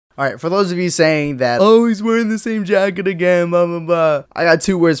Alright, for those of you saying that, oh, he's wearing the same jacket again, blah, blah, blah. I got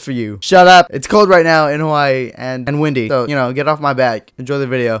 2 words for you. Shut up. It's cold right now in Hawaii and windy. So, you know, get off my back. Enjoy the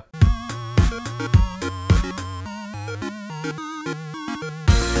video.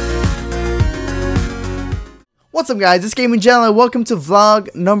 What's up, guys? It's GamingJello. Welcome to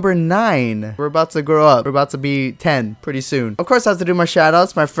vlog number 9. We're about to grow up. We're about to be 10 pretty soon. Of course, I have to do my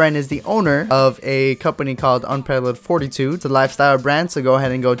shoutouts. My friend is the owner of a company called Unparalleled Fortitude. It's a lifestyle brand, so go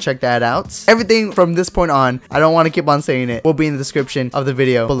ahead and go check that out. Everything from this point on, I don't want to keep on saying it, will be in the description of the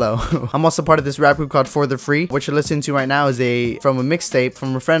video below. I'm also part of this rap group called For The Free. What you're listening to right now is from a mixtape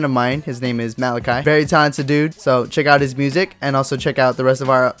from a friend of mine. His name is Malakhi. Very talented dude. So check out his music and also check out the rest of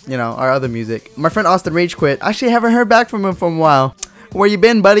our, our other music. My friend AustinRageQuit. Actually, haven't heard back from him for a while. Where you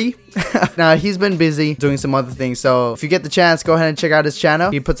been, buddy? Now, he's been busy doing some other things, so if you get the chance, go ahead and check out his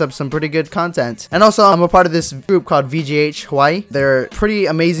channel. He puts up some pretty good content. And also, I'm a part of this group called VGH Hawaii. They're a pretty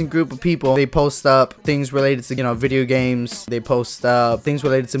amazing group of people. They post up things related to, video games. They post up things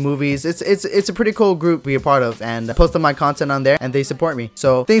related to movies. It's a pretty cool group to be a part of, and I post up my content on there, and they support me.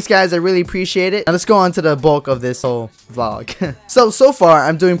 So, thanks, guys. I really appreciate it. Now, let's go on to the bulk of this whole vlog. so far,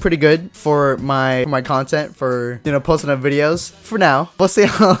 I'm doing pretty good for my content, for, posting up videos. For now, we'll see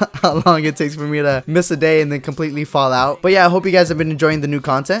how long it takes for me to miss a day and then completely fall out. But yeah, I hope you guys have been enjoying the new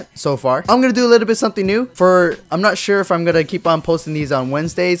content so far. I'm gonna do a little bit something new. I'm not sure if I'm gonna keep on posting these on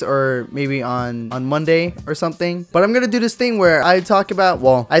Wednesdays or maybe on Monday or something, but I'm gonna do this thing where I talk about,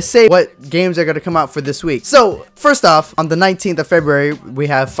 well, I say what games are gonna come out for this week. So first off, on the 19th of February, we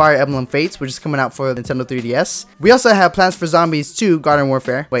have Fire Emblem Fates, which is coming out for Nintendo 3DS. We also have Plants for Zombies 2 Garden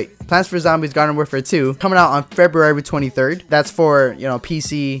Warfare. Plants for Zombies Garden Warfare 2 coming out on February 23rd. That's for,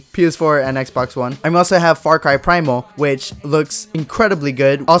 PC, PS4, and Xbox One. And we also have Far Cry Primal, which looks incredibly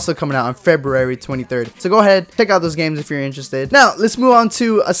good, also coming out on February 23rd. So go ahead, check out those games if you're interested. Now, let's move on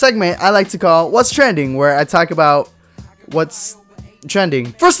to a segment I like to call What's Trending, where I talk about what's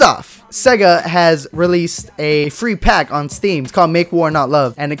trending. First off, Sega has released a free pack on Steam. It's called Make War Not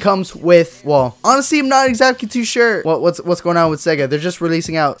Love, and it comes with, well, honestly, I'm not exactly too sure what's going on with Sega. They're just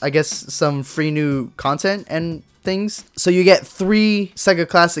releasing out, I guess, some free new content and things. So you get 3 Sega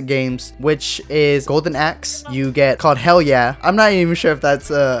classic games, which is Golden Axe. You get called Hell Yeah. I'm not even sure if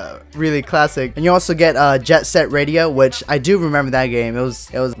that's really classic. And you also get Jet Set Radio, which I do remember that game. It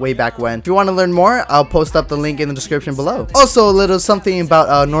was way back when. If you want to learn more, I'll post up the link in the description below. Also, a little something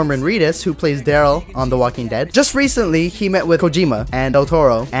about Norman Reedus, who plays Daryl on The Walking Dead. Just recently, he met with Kojima and Del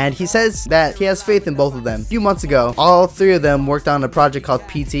Toro, and he says that he has faith in both of them. A few months ago, all 3 of them worked on a project called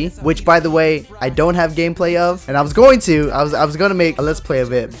PT, which, by the way, I don't have gameplay of. And I was going to make a let's play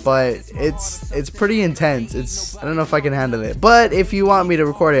of it, but it's pretty intense. I don't know if I can handle it. But if you want me to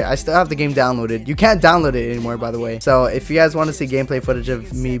record it, I still have the game downloaded. You can't download it anymore, by the way. So if you guys want to see gameplay footage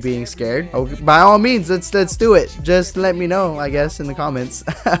of me being scared, by all means, let's do it. Just let me know, I guess, in the comments.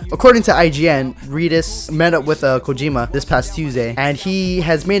 According to IGN, Reedus met up with Kojima this past Tuesday, and he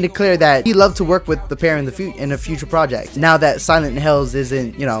has made it clear that he'd love to work with the pair in a future project. Now that Silent Hills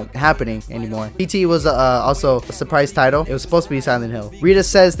isn't, happening anymore. PT was also a surprise title. It was supposed to be Silent Hill. Reedus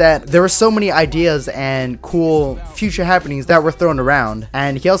says that there were so many ideas and cool future happenings that were thrown around,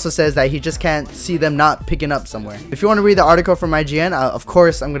 and he also says that he just can't see them not picking up somewhere. If you want to read the article from IGN, of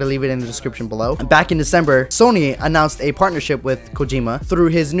course, I'm going to leave it in the description below. Back in December, Sony announced a partnership with Kojima through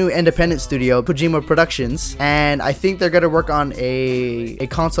his new independent studio, Kojima Productions, and I think they're going to work on a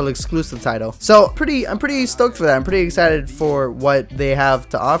console exclusive title. So I'm pretty stoked for that. I'm pretty excited for what they have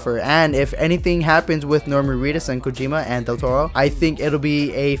to offer, and if anything happens with Norman Reedus and Kojima and Del Toro, I think it'll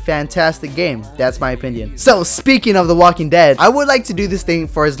be a fantastic game. That's my opinion. So speaking of The Walking Dead, I would like to do this thing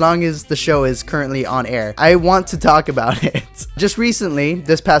for as long as the show is currently on air. I want to talk about it. Just recently,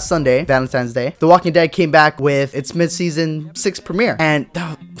 this past Sunday, Valentine's Day, The Walking Dead came back with its mid-season 6 premiere, and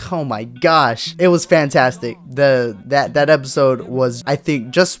oh my gosh, it was fantastic. That episode was, I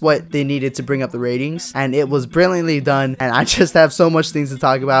think, just what they needed to bring up the ratings, and it was brilliantly done, and I just have so much things to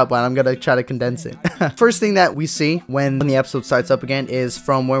talk about, but I'm gonna try to condense it. First thing that we see when the episode starts up again is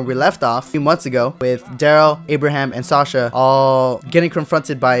from where we left off a few months ago, with Daryl, Abraham, and Sasha all getting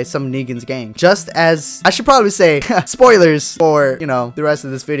confronted by some of Negan's gang. Just as, I should probably say, spoilers for, the rest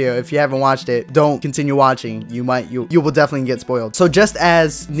of this video. If you haven't watched it, don't continue watching. You will definitely get spoiled. So just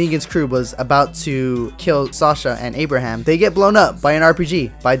as Negan's crew was about to kill Sasha and Abraham, they get blown up by an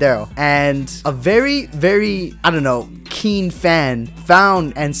RPG by Daryl. And a very, very, I don't know, keen fan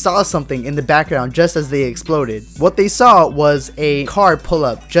found and saw something in the background just as they exploded. What they saw was a car pull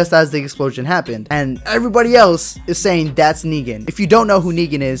up just as the explosion happened, and everybody else is saying that's Negan. If you don't know who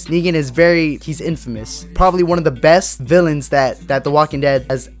Negan is, he's infamous. Probably one of the best villains that The Walking Dead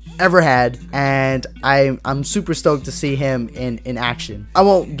has ever had, and I'm super stoked to see him in action. I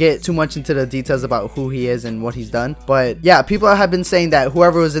won't get too much into the details about who he is and what he's done, but yeah, people have been saying that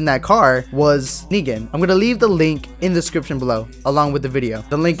whoever was in that car was Negan. I'm gonna leave the link in the description below along with the video.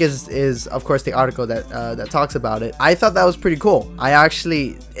 The link is of course the article that that talks about it. I thought that was pretty cool. I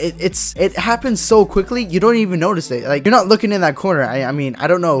actually, it happens so quickly you don't even notice it. Like, you're not looking in that corner. I mean, I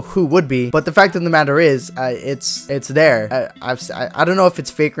don't know who would be, but the fact of the matter is, it's there. I don't know if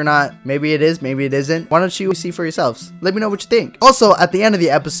it's fake or not. Maybe it is, maybe it isn't. Why don't you see for yourselves? Let me know what you think. Also, at the end of the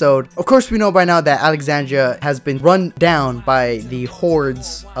episode, of course we know by now that Alexandria has been run down by the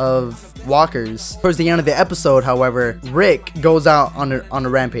hordes of walkers. Towards the end of the episode, however, Rick goes out on a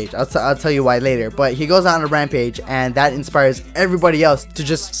rampage. I'll tell you why later, but he goes out on a rampage, and that inspires everybody else to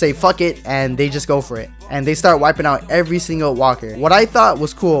just say fuck it, and they just go for it, and they start wiping out every single walker. What I thought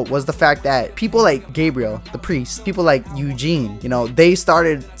was cool was the fact that people like Gabriel, the priest, people like Eugene, you know, they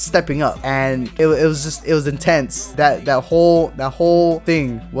started stepping up, and it was intense. That whole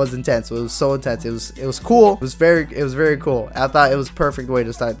thing was intense. It was so intense. It was cool. It was very cool. I thought it was a perfect way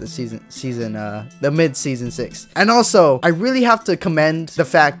to start the the mid-season 6. And also, I really have to commend the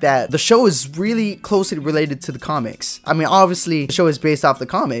fact that the show is really closely related to the comics. I mean, obviously the show is based off the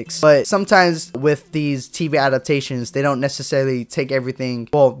comics, but sometimes with these TV adaptations, they don't necessarily take everything,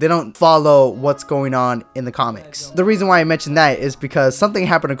 well, they don't follow what's going on in the comics. The reason why I mentioned that is because something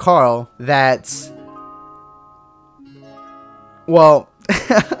happened to Carl that, well,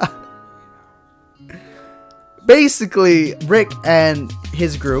 basically, Rick and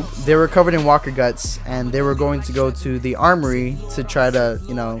his group, they were covered in walker guts, and they were going to go to the armory to try to,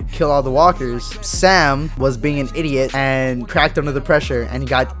 you know, kill all the walkers. Sam was being an idiot and cracked under the pressure, and he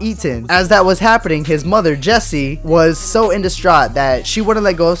got eaten. As that was happening, his mother, Jessie, was so in distraught that she wouldn't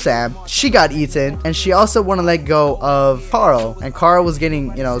let go of Sam. She got eaten, and she also wouldn't let go of Carl, and Carl was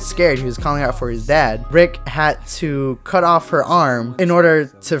getting, you know, scared. He was calling out for his dad. Rick had to cut off her arm in order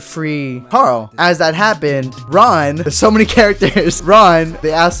to free Carl. As that happened, Ron, there's so many characters, Ron,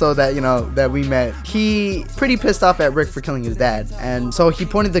 the asshole that, you know, that we met, he pretty pissed off at Rick for killing his dad, and so he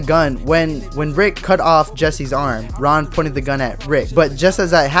pointed the gun. When Rick cut off Jesse's arm, Ron pointed the gun at Rick, but just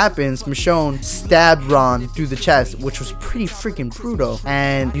as that happens, Michonne stabbed Ron through the chest, which was pretty freaking brutal,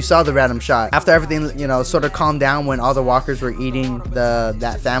 and you saw the random shot. After everything, you know, sort of calmed down, when all the walkers were eating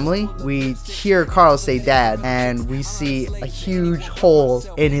that family, we hear Carl say dad, and we see a huge hole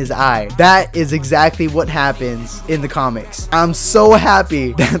in his eye. That is exactly what happens in the comics. I'm so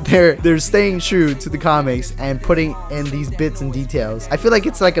happy that they're staying true to the comics and putting in these bits and details. I feel like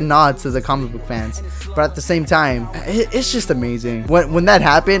it's like a nod to the comic book fans, but at the same time, it's just amazing. When that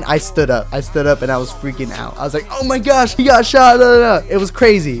happened, I stood up and I was freaking out. I was like, oh my gosh, he got shot. It was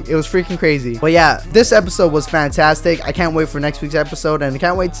crazy. It was freaking crazy. But yeah, this episode was fantastic. I can't wait for next week's episode, and I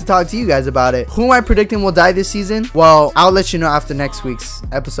can't wait to talk to you guys about it. Who am I predicting will die this season? Well, I'll let you know after next week's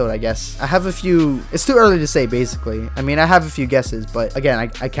episode, I guess. I have a few, it's too early to say, basically. I mean, I have a few guesses, but again,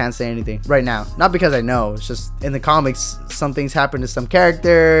 I can't say anything right now. Not because I know, it's just in the comics, some things happen to some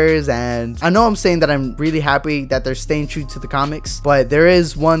characters, and I know I'm saying that I'm really happy that they're staying true to the comics, but there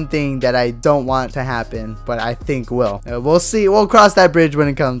is one thing that I don't want to happen, but I think will. We'll see. We'll cross that bridge when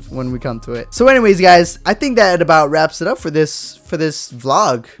we come to it. So anyways, guys, I think that about wraps it up for this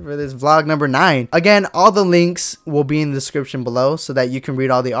vlog number 9. Again, all the links will be in the description below so that you can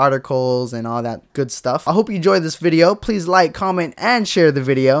read all the articles and all that good stuff. I hope you enjoyed this video. Please like, comment, and share the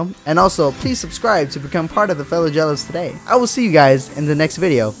video, and also please subscribe to become part of the fellow Jellos today. I will see you guys in the next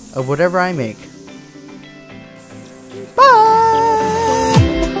video of whatever I make. Bye.